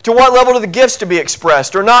know, to what level do the gifts to be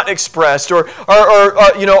expressed or not expressed, or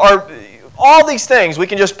all these things we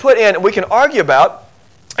can just put in and we can argue about.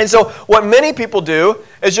 And so what many people do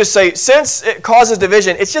is just say, since it causes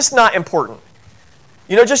division, it's just not important.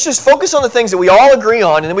 You know, just focus on the things that we all agree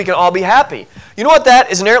on, and then we can all be happy. You know what that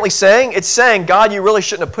is inherently saying? It's saying, God, you really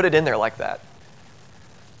shouldn't have put it in there like that.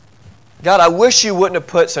 God, I wish you wouldn't have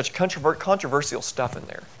put such controversial stuff in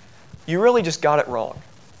there. You really just got it wrong.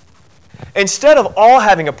 Instead of all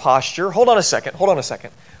having a posture, hold on a second.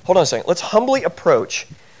 Let's humbly approach,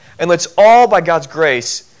 and let's all, by God's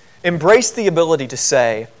grace, embrace the ability to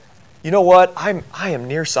say, you know what, I am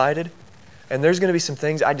nearsighted, and there's going to be some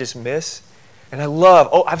things I just miss. And I love,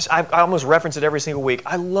 I almost reference it every single week.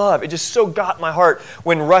 I love, it just so got my heart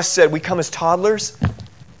when Russ said, we come as toddlers.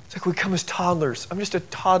 It's like we come as toddlers. I'm just a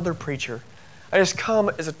toddler preacher. I just come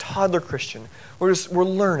as a toddler Christian. We're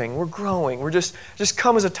learning, we're growing. We're just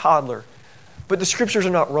come as a toddler. But the Scriptures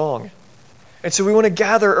are not wrong. And so we want to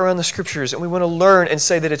gather around the Scriptures and we want to learn and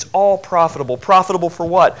say that it's all profitable. Profitable for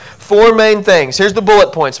what? 4 main things. Here's the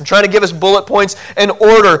bullet points. I'm trying to give us bullet points in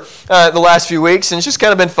order the last few weeks, and it's just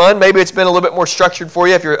kind of been fun. Maybe it's been a little bit more structured for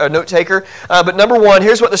you if you're a note taker. But number 1,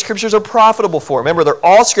 here's what the Scriptures are profitable for. Remember, they're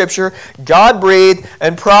all Scripture, God-breathed,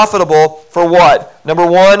 and profitable for what? Number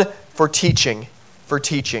 1, for teaching. For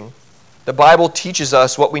teaching. The Bible teaches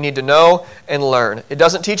us what we need to know and learn. It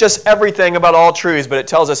doesn't teach us everything about all truths, but it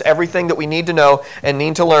tells us everything that we need to know and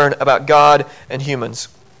need to learn about God and humans.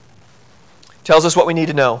 It tells us what we need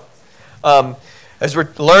to know. As we're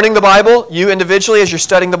learning the Bible, you individually, as you're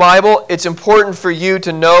studying the Bible, it's important for you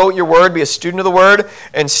to know your Word, be a student of the Word,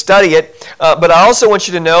 and study it. But I also want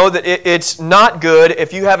you to know that it's not good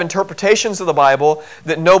if you have interpretations of the Bible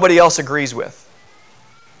that nobody else agrees with.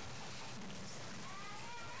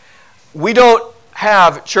 We don't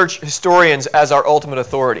have church historians as our ultimate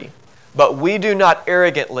authority, but we do not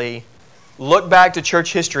arrogantly look back to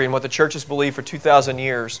church history and what the church has believed for 2,000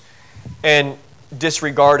 years and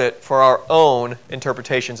disregard it for our own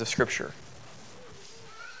interpretations of Scripture.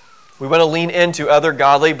 We want to lean into other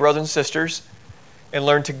godly brothers and sisters and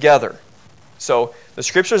learn together. So the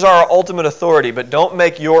Scriptures are our ultimate authority, but don't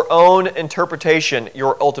make your own interpretation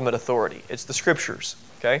your ultimate authority. It's the Scriptures.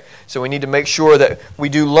 Okay? So we need to make sure that we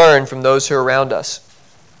do learn from those who are around us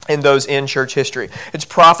and those in church history. It's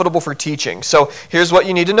profitable for teaching. So here's what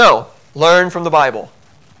you need to know. Learn from the Bible.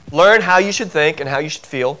 Learn how you should think and how you should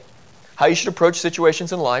feel, how you should approach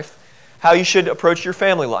situations in life, how you should approach your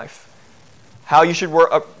family life, how you should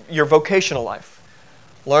work your vocational life.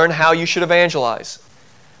 Learn how you should evangelize.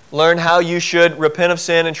 Learn how you should repent of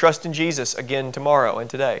sin and trust in Jesus again tomorrow and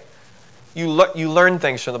today. You learn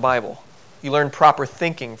things from the Bible. You learn proper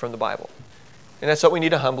thinking from the Bible. And that's what we need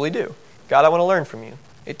to humbly do. God, I want to learn from you.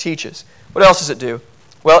 It teaches. What else does it do?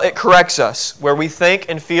 Well, it corrects us. Where we think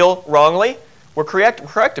and feel wrongly, we're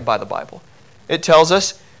corrected by the Bible. It tells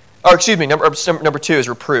us, number 2 is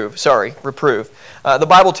reprove. Reprove. The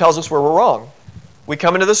Bible tells us where we're wrong. We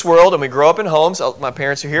come into this world and we grow up in homes. My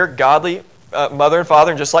parents are here, godly mother and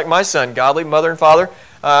father, and just like my son, godly mother and father,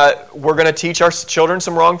 we're going to teach our children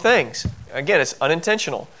some wrong things. Again, it's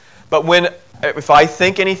unintentional. But if I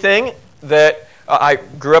think anything that I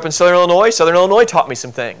grew up in Southern Illinois taught me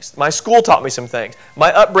some things. My school taught me some things.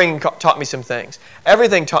 My upbringing taught me some things.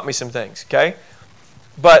 Everything taught me some things, okay?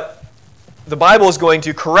 But the Bible is going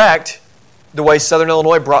to correct the way Southern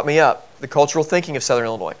Illinois brought me up, the cultural thinking of Southern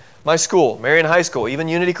Illinois. my school, Marion High School, even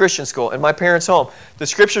Unity Christian School, and my parents' home. The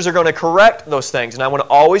Scriptures are going to correct those things, and I want to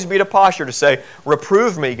always be in a posture to say,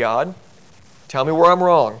 reprove me, God. Tell me where I'm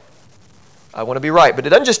wrong. I want to be right. But it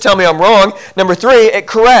doesn't just tell me I'm wrong. Number 3, it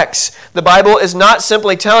corrects. The Bible is not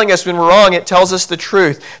simply telling us when we're wrong, it tells us the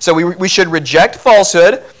truth. So we should reject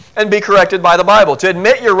falsehood and be corrected by the Bible. To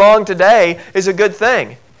admit you're wrong today is a good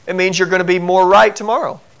thing. It means you're going to be more right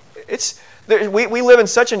tomorrow. We live in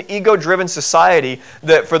such an ego-driven society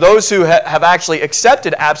that for those who have actually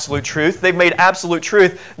accepted absolute truth, they've made absolute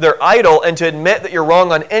truth their idol, and to admit that you're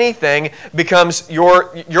wrong on anything becomes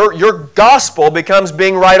your gospel becomes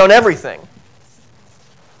being right on everything.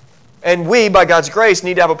 And we, by God's grace,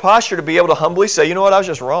 need to have a posture to be able to humbly say, you know what, I was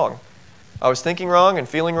just wrong. I was thinking wrong and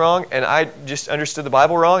feeling wrong, and I just understood the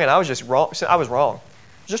Bible wrong, and I was just wrong. I was wrong.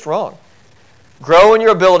 Just wrong. Grow in your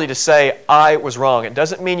ability to say, I was wrong. It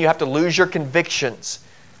doesn't mean you have to lose your convictions,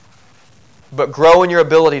 but grow in your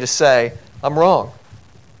ability to say, I'm wrong.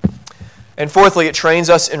 And fourthly, it trains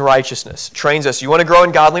us in righteousness. Trains us. You want to grow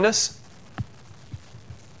in godliness?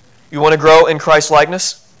 You want to grow in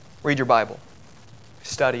Christ-likeness? Read your Bible.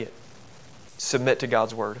 Study it. Submit to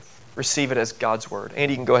God's Word. Receive it as God's Word.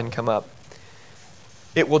 Andy, you can go ahead and come up.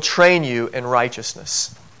 It will train you in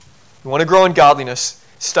righteousness. You want to grow in godliness?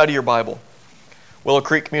 Study your Bible. Willow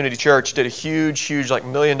Creek Community Church did a huge, like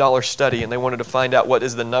 $1 million study, and they wanted to find out what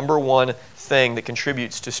is the number one thing that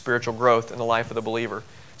contributes to spiritual growth in the life of the believer.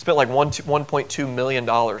 Spent like $1.2 million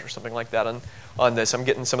or something like that on this. I'm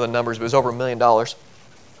getting some of the numbers, but it was over $1 million.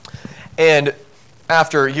 And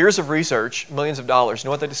after years of research, millions of dollars, you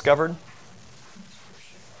know what they discovered?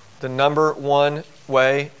 The number one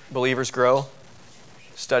way believers grow?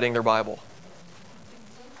 Studying their Bible.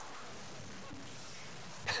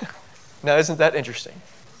 Now, isn't that interesting?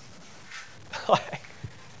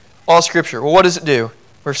 All Scripture. Well, what does it do?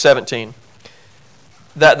 Verse 17.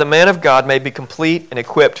 That the man of God may be complete and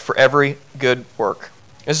equipped for every good work.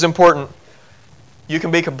 This is important. You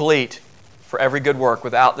can be complete for every good work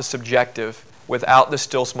without the subjective, without the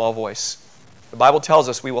still small voice. The Bible tells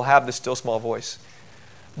us we will have the still small voice.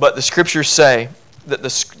 But the Scriptures say that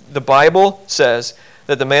the Bible says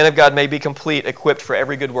that the man of God may be complete, equipped for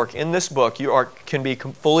every good work. In this book, you can be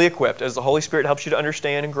fully equipped. As the Holy Spirit helps you to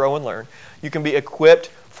understand and grow and learn, you can be equipped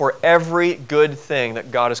for every good thing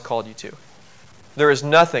that God has called you to. There is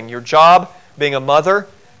nothing. Your job, being a mother,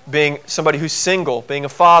 being somebody who's single, being a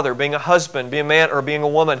father, being a husband, being a man or being a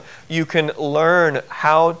woman, you can learn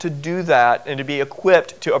how to do that and to be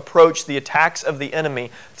equipped to approach the attacks of the enemy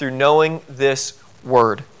through knowing this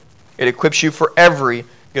Word. It equips you for every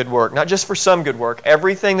good work, not just for some good work.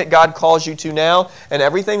 Everything that God calls you to now and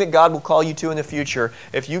everything that God will call you to in the future,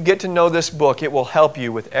 if you get to know this book, it will help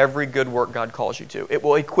you with every good work God calls you to. It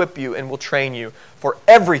will equip you and will train you for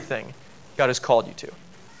everything God has called you to.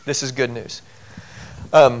 This is good news.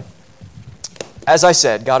 As I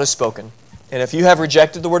said, God has spoken. And if you have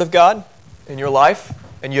rejected the Word of God in your life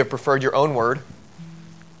and you have preferred your own word,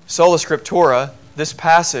 Sola Scritpura, this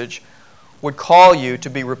passage, would call you to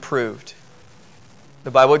be reproved. The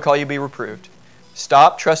Bible would call you to be reproved.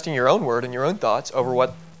 Stop trusting your own word and your own thoughts over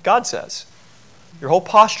what God says. Your whole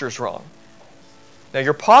posture is wrong. Now,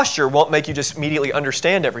 your posture won't make you just immediately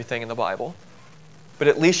understand everything in the Bible, but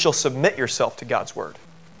at least you'll submit yourself to God's Word.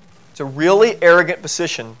 It's a really arrogant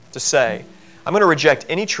position to say, I'm going to reject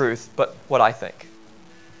any truth but what I think.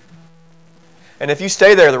 And if you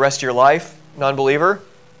stay there the rest of your life, non-believer,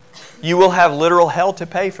 you will have literal hell to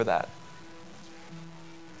pay for that.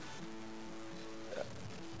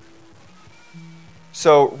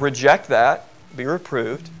 So reject that, be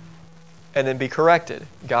reproved, and then be corrected.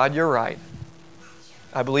 God, you're right.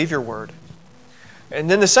 I believe your word. And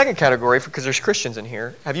then the second category, because there's Christians in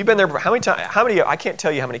here, have you been there? How many times? I can't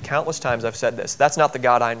tell you how many countless times I've said this. That's not the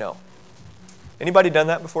God I know. Anybody done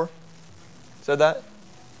that before? Said that?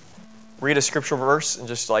 Read a scriptural verse and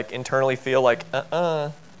just like internally feel like,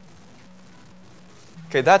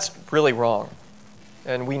 Okay, that's really wrong.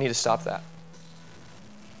 And we need to stop that.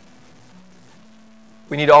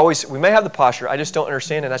 We may have the posture, I just don't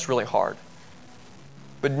understand, and that's really hard.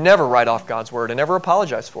 But never write off God's word and never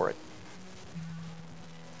apologize for it.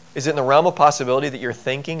 Is it in the realm of possibility that your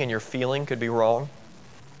thinking and your feeling could be wrong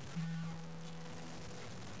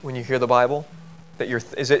when you hear the Bible?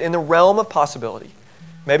 Is it in the realm of possibility?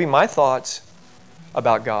 Maybe my thoughts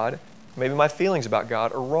about God, maybe my feelings about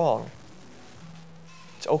God are wrong.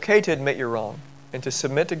 It's okay to admit you're wrong and to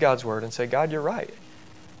submit to God's word and say, God, you're right.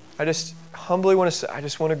 I just humbly want to say, I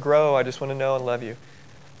just want to grow. I just want to know and love you.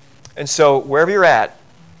 And so wherever you're at,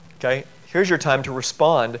 okay, here's your time to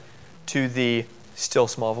respond to the still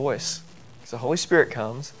small voice. Because the Holy Spirit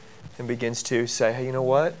comes and begins to say, hey, you know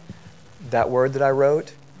what? That word that I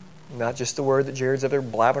wrote, not just the word that Jared's up there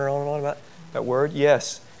blabbing on and on about, that word,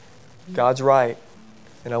 yes, God's right.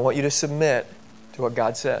 And I want you to submit to what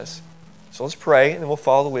God says. So let's pray, and then we'll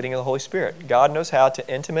follow the leading of the Holy Spirit. God knows how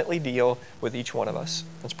to intimately deal with each one of us.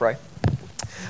 Let's pray.